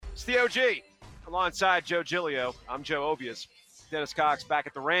It's the OG. Alongside Joe Giglio, I'm Joe Obius. Dennis Cox back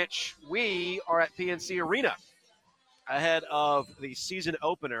at the ranch. We are at PNC Arena ahead of the season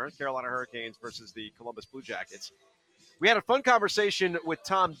opener, Carolina Hurricanes versus the Columbus Blue Jackets. We had a fun conversation with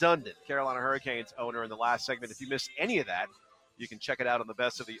Tom Dundon, Carolina Hurricanes owner, in the last segment. If you missed any of that, you can check it out on the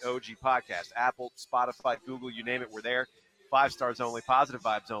Best of the OG podcast. Apple, Spotify, Google, you name it, we're there. 5 stars only, positive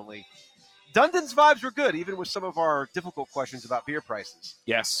vibes only. Dundon's vibes were good, even with some of our difficult questions about beer prices.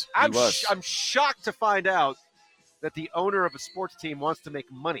 Yes, I'm shocked to find out that the owner of a sports team wants to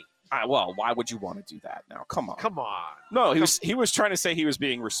make money. Well, why would you want to do that now? Come on. No, he was trying to say he was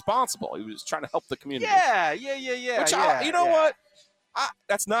being responsible. He was trying to help the community. Yeah. Which what?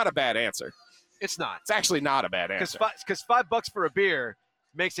 That's not a bad answer. It's not. It's actually not a bad answer. Because $5 for a beer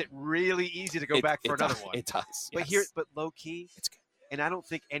makes it really easy to go back for another one. It does. But but low key, it's good. And I don't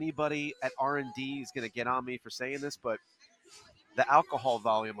think anybody at R&D is going to get on me for saying this, but the alcohol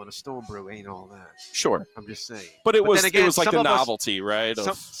volume on a Stone Brew ain't all that. Sure. I'm just saying. But it was like the novelty, right?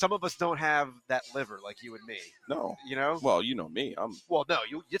 Some of us don't have that liver like you and me. No. You know? Well, you know me. I got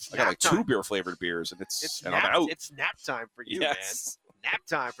like 2 beer-flavored beers, and I'm out. It's nap time for you, man. Nap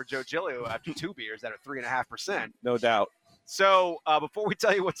time for Joe Giglio after 2 beers that are 3.5%. No doubt. So before we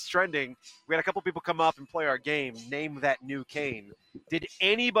tell you what's trending, we had a couple people come up and play our game, Name That New Cane. Did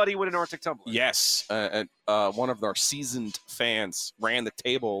anybody win an Arctic Tumbler? Yes. One of our seasoned fans ran the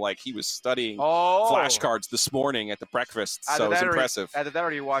table like he was studying flashcards this morning at the breakfast. So it was impressive. Either that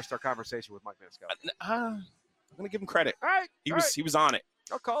or you watched our conversation with Mike Manscott. I'm going to give him credit. All right. He was on it.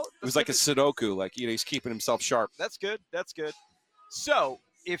 I'll call it. It was like a Sudoku. Like, he's keeping himself sharp. That's good. So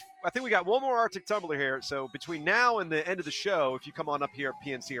I think we got one more Arctic Tumbler here. So between now and the end of the show, if you come on up here at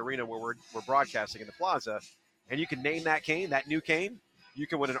PNC Arena where we're broadcasting in the plaza, and you can name that cane, that new cane, you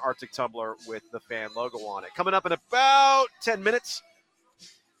can win an Arctic Tumbler with the fan logo on it. Coming up in about 10 minutes,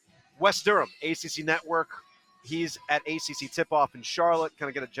 Wes Durham, ACC Network. He's at ACC Tipoff in Charlotte. Kind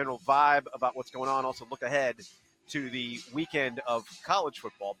of get a general vibe about what's going on. Also look ahead to the weekend of college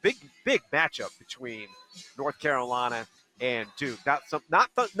football. Big matchup between North Carolina and Duke.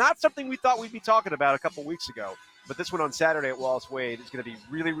 Not something we thought we'd be talking about a couple weeks ago, but this one on Saturday at Wallace Wade is going to be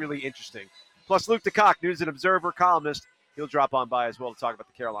really, really interesting. Plus, Luke DeCock, News and Observer columnist, he'll drop on by as well to talk about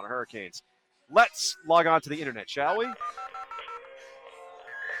the Carolina Hurricanes. Let's log on to the internet, shall we?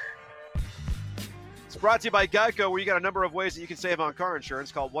 It's brought to you by Geico, where you got a number of ways that you can save on car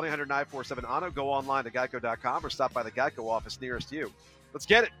insurance. Call 1-800-947-AUTO. Go online to geico.com or stop by the Geico office nearest you. Let's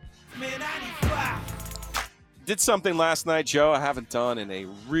get it. Did something last night, Joe, I haven't done in a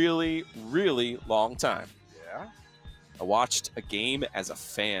really, really long time. Yeah? I watched a game as a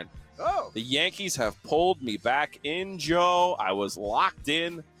fan. Oh. The Yankees have pulled me back in, Joe. I was locked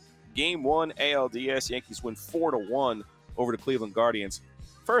in. Game 1 ALDS. Yankees win 4-1 over the Cleveland Guardians.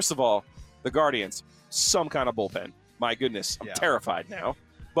 First of all, the Guardians, some kind of bullpen. My goodness, I'm terrified now.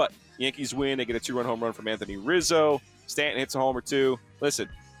 But Yankees win. They get a 2-run home run from Anthony Rizzo. Stanton hits a homer, too. Listen,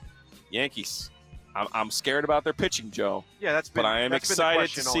 Yankees, I'm scared about their pitching, Joe. Yeah, but I am excited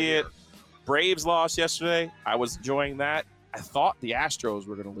to see it. Braves lost yesterday. I was enjoying that. I thought the Astros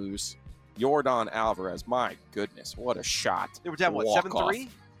were going to lose. Yordan Alvarez, my goodness, what a shot. They were down, 7-3?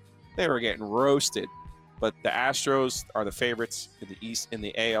 They were getting roasted. But the Astros are the favorites in the East, in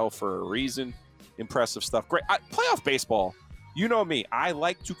the AL for a reason. Impressive stuff. Great. Playoff baseball, you know me. I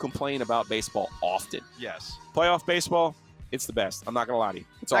like to complain about baseball often. Yes. Playoff baseball, it's the best. I'm not going to lie to you.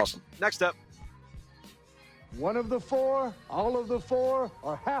 It's awesome. Next up. One of the 4, all of the 4,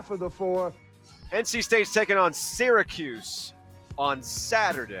 or half of the 4. NC State's taking on Syracuse on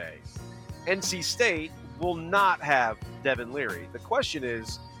Saturday. NC State will not have Devin Leary. The question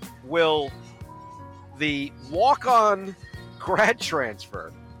is, will the walk-on grad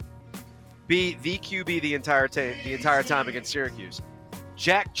transfer be the QB the entire time against Syracuse?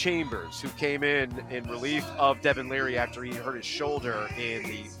 Jack Chambers, who came in relief of Devin Leary after he hurt his shoulder in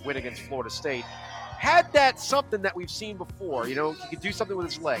the win against Florida State, had that something that we've seen before. He could do something with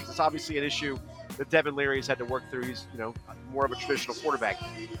his legs. It's obviously an issue that Devin Leary has had to work through. He's, more of a traditional quarterback.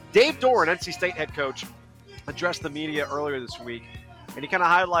 Dave Doran, NC State head coach, addressed the media earlier this week, and he kind of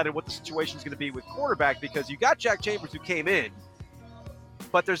highlighted what the situation is going to be with quarterback, because you got Jack Chambers who came in,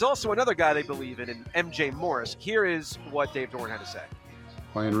 but there's also another guy they believe in MJ Morris. Here is what Dave Doran had to say.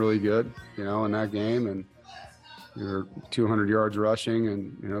 Playing really good, in that game, and we were 200 yards rushing,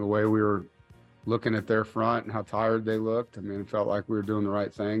 and, the way we were looking at their front and how tired they looked. I mean, it felt like we were doing the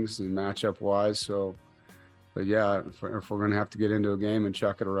right things and matchup-wise. So, but yeah, if we're going to have to get into a game and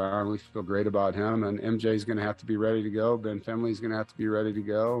chuck it around, we feel great about him. And MJ's going to have to be ready to go. Ben Finley's going to have to be ready to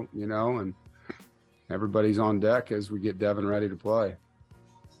go, and everybody's on deck as we get Devin ready to play.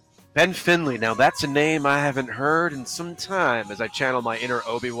 Ben Finley. Now, that's a name I haven't heard in some time as I channel my inner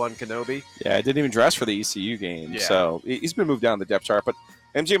Obi-Wan Kenobi. Yeah, I didn't even dress for the ECU game, Yeah. so he's been moved down the depth chart. But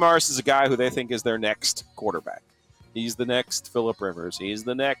MJ Morris is a guy who they think is their next quarterback. He's the next Phillip Rivers. He's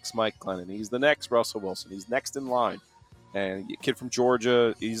the next Mike Glennon. He's the next Russell Wilson. He's next in line. And a kid from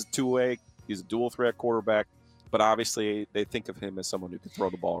Georgia, he's a two-way. He's a dual-threat quarterback. But obviously, they think of him as someone who can throw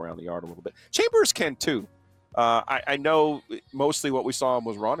the ball around the yard a little bit. Chambers can, too. I know mostly what we saw him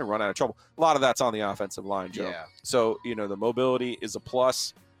was run and run out of trouble. A lot of that's on the offensive line, Joe. Yeah. So, the mobility is a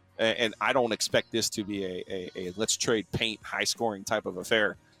plus, and I don't expect this to be a let's trade paint, high-scoring type of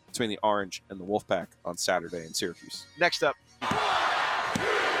affair between the Orange and the Wolfpack on Saturday in Syracuse. Next up.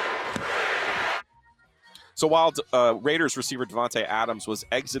 So while Raiders receiver Devontae Adams was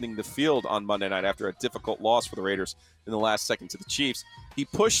exiting the field on Monday night after a difficult loss for the Raiders in the last second to the Chiefs, he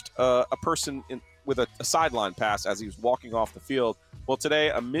pushed a person with a sideline pass as he was walking off the field. Well, today,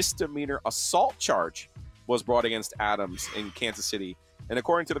 a misdemeanor assault charge was brought against Adams in Kansas City. And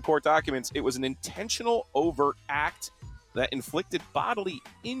according to the court documents, it was an intentional overt act that inflicted bodily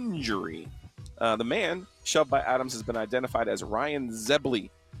injury. The man shoved by Adams has been identified as Ryan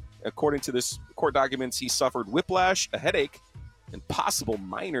Zebley. According to this court documents, he suffered whiplash, a headache, and possible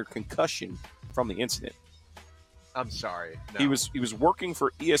minor concussion from the incident. I'm sorry. No. He was working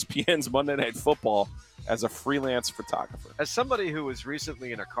for ESPN's Monday Night Football as a freelance photographer. As somebody who was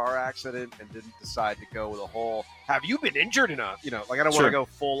recently in a car accident and didn't decide to go with a whole, have you been injured enough? I don't want to go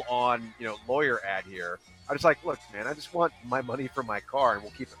full on, lawyer ad here. I was like, look, man, I just want my money for my car and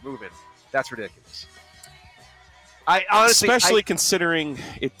we'll keep it moving. That's ridiculous. I honestly, especially considering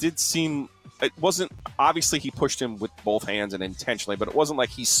it did seem, it wasn't, obviously he pushed him with both hands and intentionally, but it wasn't like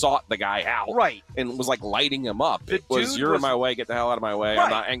he sought the guy out. Right. And was like lighting him up. It was, you're in my way, get the hell out of my way.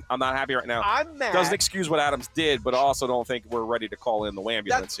 Right. I'm not happy right now. I'm mad. Doesn't excuse what Adams did, but I also don't think we're ready to call in the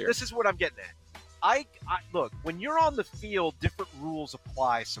ambulance here. This is what I'm getting at. I look, when you're on the field, different rules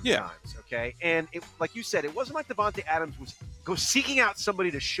apply sometimes, okay? And like you said, it wasn't like Devontae Adams was seeking out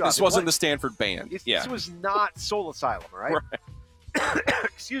somebody to shove. This wasn't the Stanford band. This was not Soul Asylum, all right?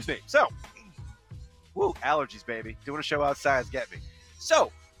 Excuse me. So, allergies, baby. Doing a show outside is getting me.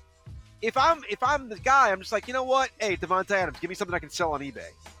 So, if I'm the guy, I'm just like, you know what? Hey, Devontae Adams, give me something I can sell on eBay.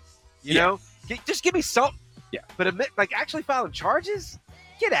 You know? Just give me something. Yeah. But actually filing charges?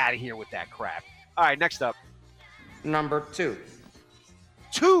 Get out of here with that crap. All right, next up. Number 2.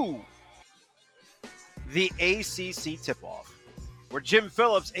 The ACC Tipoff, where Jim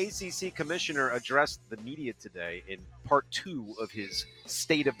Phillips, ACC Commissioner, addressed the media today in part 2 of his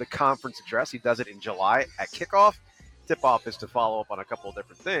State of the Conference address. He does it in July at kickoff. Tip-off is to follow up on a couple of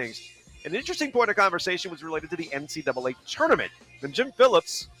different things. An interesting point of conversation was related to the NCAA tournament. And Jim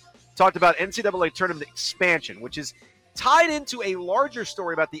Phillips talked about NCAA tournament expansion, which is tied into a larger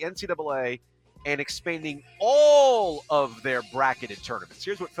story about the NCAA and expanding all of their bracketed tournaments.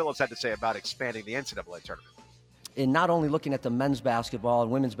 Here's what Phillips had to say about expanding the NCAA tournament. In not only looking at the men's basketball and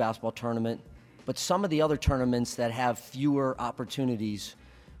women's basketball tournament, but some of the other tournaments that have fewer opportunities,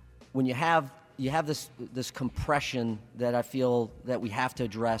 when you have this compression that I feel that we have to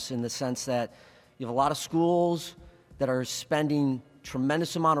address, in the sense that you have a lot of schools that are spending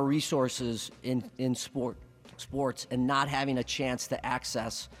tremendous amount of resources in sports and not having a chance to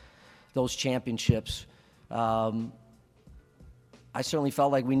access those championships. I certainly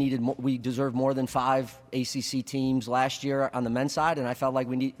felt like we deserved more than 5 ACC teams last year on the men's side, and I felt like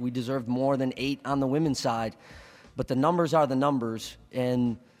we deserved more than 8 on the women's side. But the numbers are the numbers,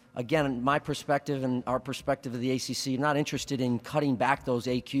 and again, my perspective and our perspective of the ACC, I'm not interested in cutting back those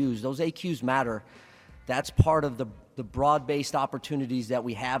AQs. Those AQs matter. That's part of the broad-based opportunities that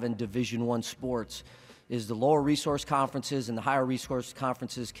we have in Division I sports, is the lower resource conferences and the higher resource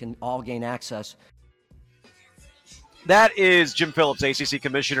conferences can all gain access. That is Jim Phillips, ACC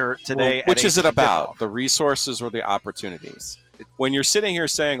Commissioner, today. Which is it about, Tipoff. the resources or the opportunities? When you're sitting here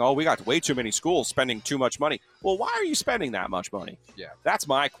saying, we got way too many schools spending too much money, well, why are you spending that much money? Yeah. That's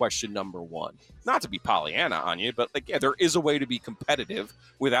my question number one. Not to be Pollyanna on you, but there is a way to be competitive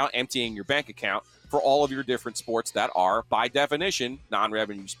without emptying your bank account for all of your different sports that are, by definition,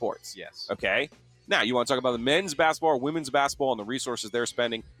 non-revenue sports. Yes. Okay? Now, you want to talk about the men's basketball or women's basketball and the resources they're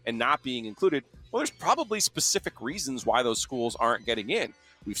spending and not being included? Well, there's probably specific reasons why those schools aren't getting in.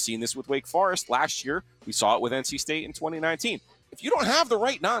 We've seen this with Wake Forest last year. We saw it with NC State in 2019. If you don't have the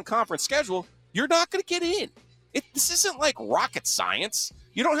right non-conference schedule, you're not going to get in. This isn't like rocket science.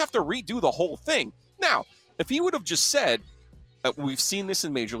 You don't have to redo the whole thing. Now, if he would have just said, we've seen this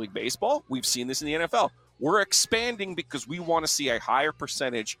in Major League Baseball, we've seen this in the NFL, we're expanding because we want to see a higher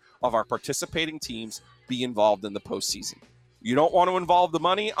percentage of our participating teams be involved in the postseason. You don't want to involve the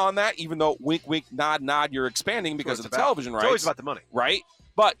money on that, even though wink, wink, nod, nod, you're expanding because of the television rights. It's always about the money. Right?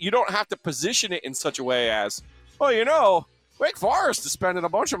 But you don't have to position it in such a way as, well, you know, Wake Forest is spending a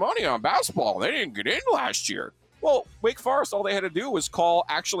bunch of money on basketball. They didn't get in last year. Well, Wake Forest, all they had to do was call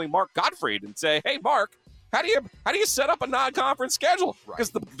actually Mark Gottfried and say, hey, Mark, how do you set up a non-conference schedule?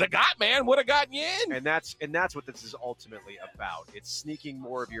 Because the Gott man would have gotten you in. And that's what this is ultimately about. It's sneaking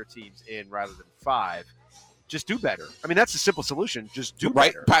more of your teams in rather than 5. Just do better. I mean, that's a simple solution. Just do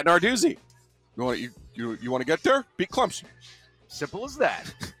better. Pat Narduzzi. You want to get there? Beat Clemson. Simple as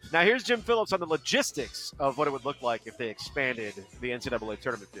that. Now, here's Jim Phillips on the logistics of what it would look like if they expanded the NCAA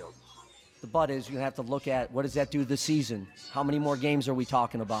tournament field. The but is you have to look at what does that do this season? How many more games are we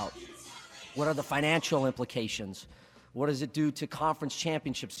talking about? What are the financial implications? What does it do to conference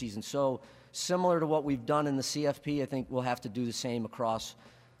championship season? So similar to what we've done in the CFP, I think we'll have to do the same across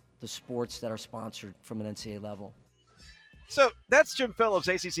the sports that are sponsored from an NCAA level. So that's Jim Phillips,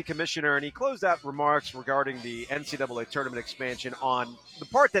 ACC Commissioner, and he closed out remarks regarding the NCAA tournament expansion on the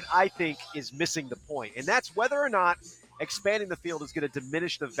part that I think is missing the point, and that's whether or not expanding the field is going to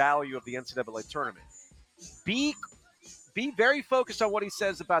diminish the value of the NCAA tournament. Be very focused on what he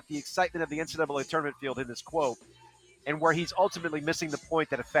says about the excitement of the NCAA tournament field in this quote and where he's ultimately missing the point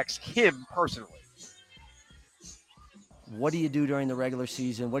that affects him personally. What do you do during the regular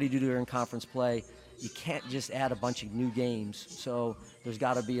season? What do you do during conference play? You can't just add a bunch of new games. So there's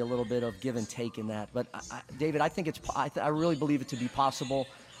got to be a little bit of give and take in that. But David, I think I really believe it to be possible.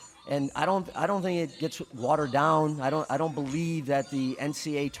 And I don't think it gets watered down. I don't believe that the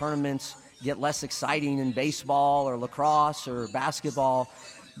NCAA tournaments get less exciting in baseball or lacrosse or basketball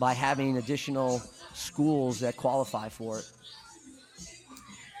by having additional schools that qualify for it.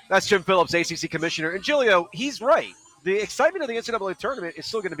 That's Jim Phillips, ACC Commissioner. And Giulio, he's right. The excitement of the NCAA tournament is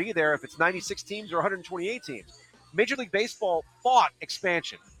still going to be there if it's 96 teams or 128 teams. Major League Baseball fought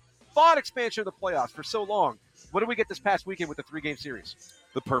expansion of the playoffs for so long. What did we get this past weekend with the 3-game series?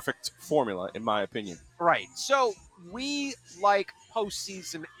 The perfect formula, in my opinion. Right. So we like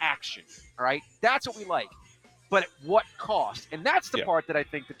postseason action, all right? That's what we like. But at what cost? And that's the part that I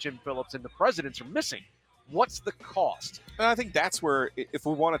think that Jim Phillips and the presidents are missing. What's the cost? And I think that's where, if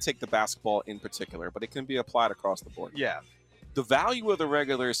we want to take the basketball in particular, but it can be applied across the board. Yeah. The value of the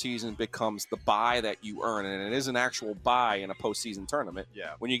regular season becomes the bye that you earn, and it is an actual bye in a postseason tournament.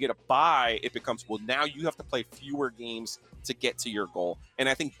 Yeah. When you get a bye, it becomes, well, now you have to play fewer games to get to your goal. And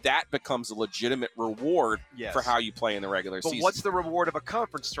I think that becomes a legitimate reward for how you play in the regular season. But what's the reward of a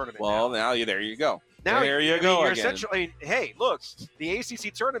conference tournament now there you go. Now, there you go you're again. Essentially, hey, look, the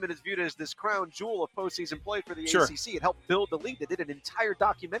ACC tournament is viewed as this crown jewel of postseason play for the ACC. It helped build the league. They did an entire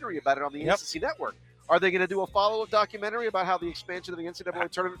documentary about it on the ACC Network. Are they going to do a follow-up documentary about how the expansion of the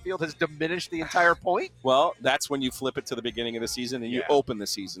NCAA tournament field has diminished the entire point? Well, that's when you flip it to the beginning of the season and you open the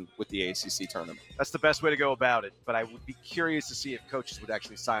season with the ACC tournament. That's the best way to go about it, but I would be curious to see if coaches would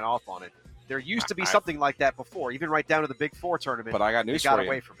actually sign off on it. There used to be something like that before, even right down to the Big Four tournament. But I got news for you.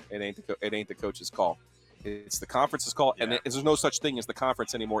 Away from it. It ain't the coach's call. It's the conference's call, and there's no such thing as the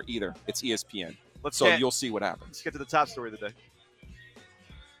conference anymore either. It's ESPN. You'll see what happens. Let's get to the top story of the day.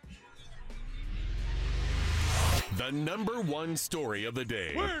 The number one story of the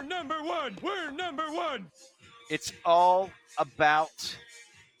day. We're number one. We're number one. It's all about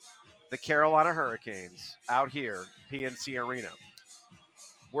the Carolina Hurricanes out here, PNC Arena.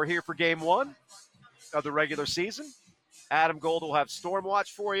 We're here for game 1 of the regular season. Adam Gold will have Storm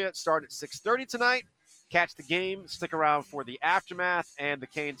Watch for you. Start at 6:30 tonight. Catch the game. Stick around for the aftermath, and the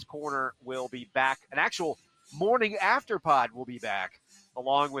Canes Corner will be back. An actual morning after pod will be back,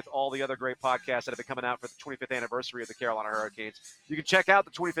 along with all the other great podcasts that have been coming out for the 25th anniversary of the Carolina Hurricanes. You can check out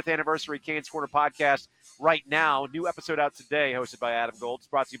the 25th anniversary Canes Corner podcast right now. New episode out today, hosted by Adam Gold. It's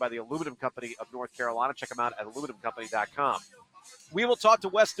brought to you by the Aluminum Company of North Carolina. Check them out at aluminumcompany.com. We will talk to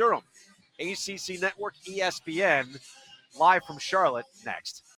Wes Durham, ACC Network, ESPN, live from Charlotte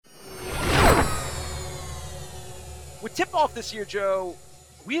next. With Tipoff this year, Joe,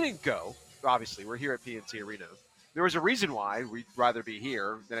 we didn't go. Obviously, we're here at PNC Arena. There was a reason why we'd rather be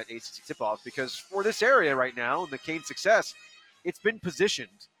here than at ACC Tipoff, because for this area right now and the Canes' success, it's been positioned.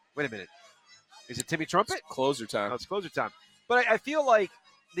 Wait a minute. Is it Timmy Trumpet? It's closer time. No, it's closer time. But I feel like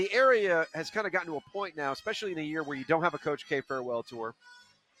the area has kind of gotten to a point now, especially in a year where you don't have a Coach K farewell tour.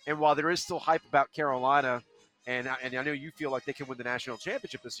 And while there is still hype about Carolina, and I know you feel like they can win the national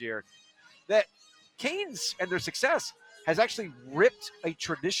championship this year, that Canes and their success has actually ripped a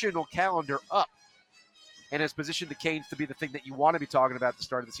traditional calendar up and has positioned the Canes to be the thing that you want to be talking about at the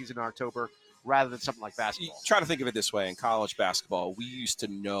start of the season in October rather than something like basketball. You try to think of it this way. In college basketball, we used to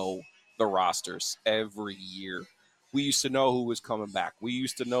know the rosters every year We used to know who was coming back. We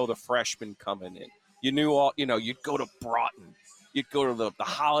used to know the freshmen coming in. You knew all, you'd go to Broughton. You'd go to the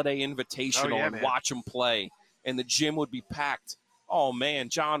Holiday Invitational and watch them play, and the gym would be packed. Oh, man,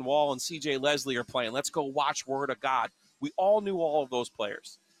 John Wall and C.J. Leslie are playing. Let's go watch Word of God. We all knew all of those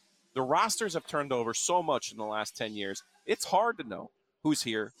players. The rosters have turned over so much in the last 10 years, it's hard to know who's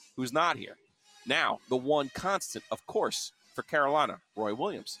here, who's not here. Now, the one constant, of course, for Carolina, Roy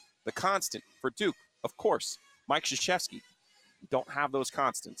Williams. The constant for Duke, of course, Mike Krzyzewski. You don't have those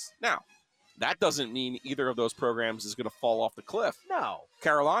constants. Now, that doesn't mean either of those programs is going to fall off the cliff. No.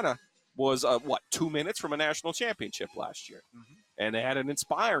 Carolina was, 2 minutes from a national championship last year. Mm-hmm. And they had an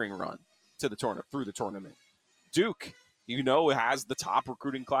inspiring run to the through the tournament. Duke, has the top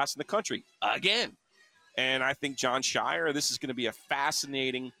recruiting class in the country again. And I think John Shire, this is going to be a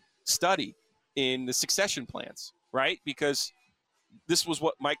fascinating study in the succession plans, right? Because this was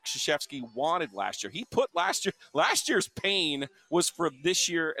what Mike Krzyzewski wanted last year. He put last year's pain was for this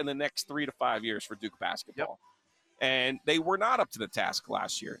year and the next 3 to 5 years for Duke basketball. Yep. And they were not up to the task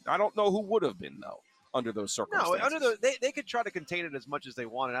last year. I don't know who would have been, though, under those circumstances. No, they could try to contain it as much as they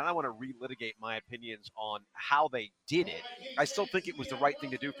wanted. I don't want to relitigate my opinions on how they did it. I still think it was the right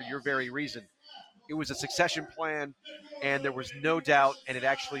thing to do for your very reason. It was a succession plan, and there was no doubt, and it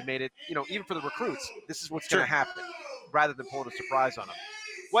actually made it, even for the recruits, this is what's going to happen, rather than pulling a surprise on them.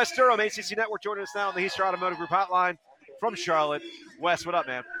 Wes Durham, ACC Network, joining us now on the Easter Automotive Group hotline from Charlotte. Wes, what up,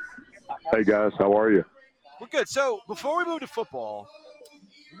 man? Hey, guys. How are you? We're good. So before we move to football,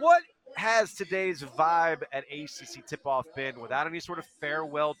 what has today's vibe at ACC Tipoff been without any sort of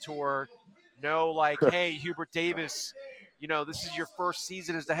farewell tour? No, hey, Hubert Davis, this is your first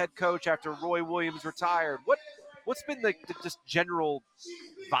season as the head coach after Roy Williams retired. What's been the just general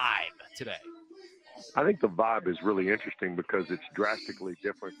vibe today? I think the vibe is really interesting because it's drastically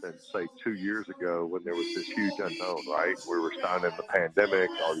different than, say, 2 years ago when there was this huge unknown, right? We were starting in the pandemic,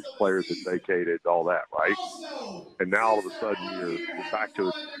 all these players had vacated, all that, right? And now all of a sudden you're back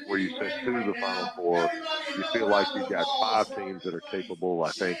to where you sent 2 to the Final Four. You feel like you've got 5 teams that are capable, I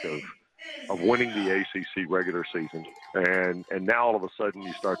think, of winning the ACC regular season. And now all of a sudden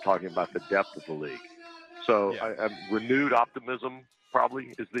you start talking about the depth of the league. So renewed optimism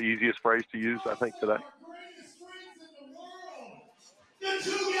probably is the easiest phrase to use, I think, today.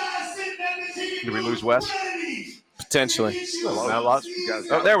 Did we lose Wes? Potentially.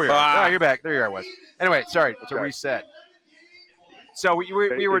 There we are. You're back. There you are, Wes. Anyway, sorry to reset. So you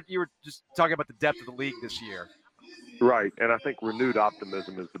were just talking about the depth of the league this year. Right, and I think renewed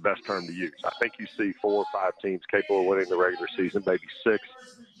optimism is the best term to use. I think you see 4 or 5 teams capable of winning the regular season, maybe 6.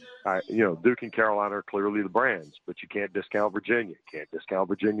 Duke and Carolina are clearly the brands, but you can't discount Virginia. You can't discount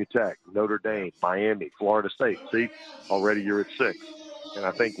Virginia Tech, Notre Dame, Miami, Florida State. See, already you're at 6. And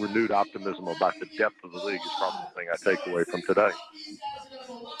I think renewed optimism about the depth of the league is probably the thing I take away from today.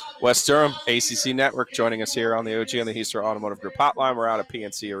 Wes Durham, ACC Network, joining us here on the OG and the Easter Automotive Group hotline. We're out at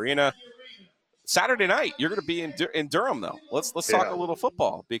PNC Arena. Saturday night, you're going to be in Durham, though. Let's talk a little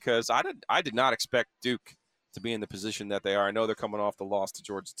football because I did not expect Duke to be in the position that they are. I know they're coming off the loss to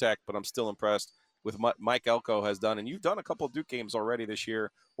Georgia Tech, but I'm still impressed with what Mike Elko has done. And you've done a couple of Duke games already this year.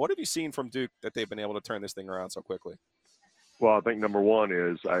 What have you seen from Duke that they've been able to turn this thing around so quickly? Well, I think number one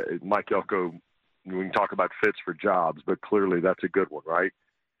is Mike Elko. We can talk about fits for jobs, but clearly that's a good one, right?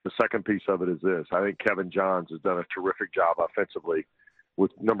 The second piece of it is this. I think Kevin Johns has done a terrific job offensively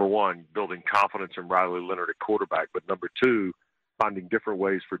with, number one, building confidence in Riley Leonard at quarterback, but number 2, finding different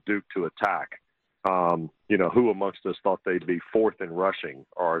ways for Duke to attack. Who amongst us thought they'd be 4th in rushing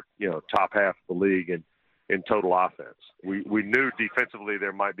or, top half of the league in total offense? We knew defensively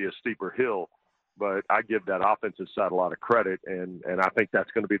there might be a steeper hill, but I give that offensive side a lot of credit, and I think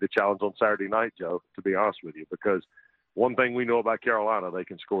that's going to be the challenge on Saturday night, Joe, to be honest with you, because one thing we know about Carolina, they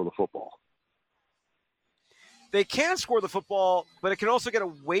can score the football. They can score the football, but it can also get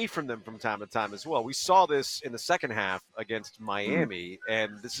away from them from time to time as well. We saw this in the second half against Miami,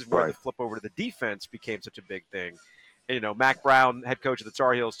 and this is where the flip over to the defense became such a big thing. And, Mac Brown, head coach of the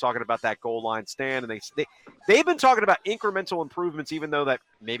Tar Heels, talking about that goal line stand, and they've been talking about incremental improvements, even though that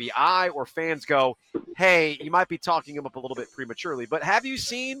maybe I or fans go, hey, you might be talking them up a little bit prematurely. But have you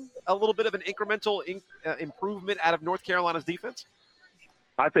seen a little bit of an incremental improvement out of North Carolina's defense?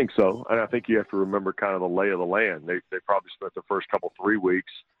 I think so, and I think you have to remember kind of the lay of the land. They probably spent the first 3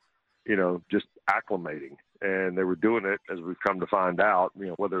 weeks, just acclimating, and they were doing it, as we've come to find out,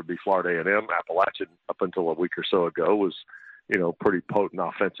 whether it be Florida A&M, Appalachian up until a week or so ago was, pretty potent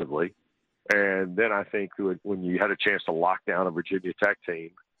offensively. And then I think when you had a chance to lock down a Virginia Tech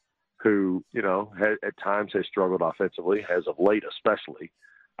team, who, at times has struggled offensively, as of late especially,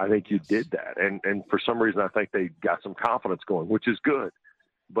 I think you did that. And for some reason, I think they got some confidence going, which is good.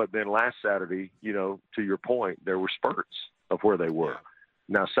 But then last Saturday, to your point, there were spurts of where they were.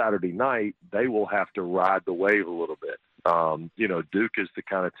 Now, Saturday night, they will have to ride the wave a little bit. Duke is the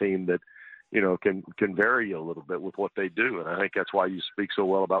kind of team that, can vary you a little bit with what they do. And I think that's why you speak so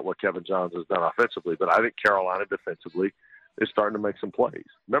well about what Kevin Johns has done offensively. But I think Carolina defensively is starting to make some plays.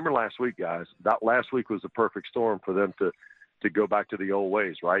 Remember last week, guys, that last week was the perfect storm for them to go back to the old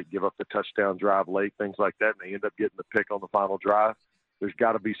ways, right? Give up the touchdown drive late, things like that, and they end up getting the pick on the final drive. There's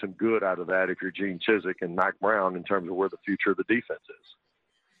got to be some good out of that if you're Gene Chizik and Mike Brown in terms of where the future of the defense is.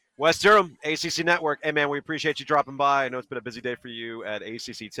 Wes Durham, ACC Network. Hey, man, we appreciate you dropping by. I know it's been a busy day for you at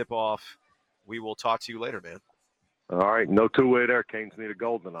ACC Tipoff. We will talk to you later, man. All right. No two-way there. Canes need a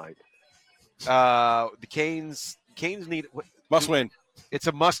goal tonight. The Canes need – Must win. It's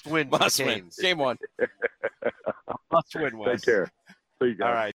a must-win for the Must win. Canes. Game one. Must win, Wes. Take care. See you guys. All right.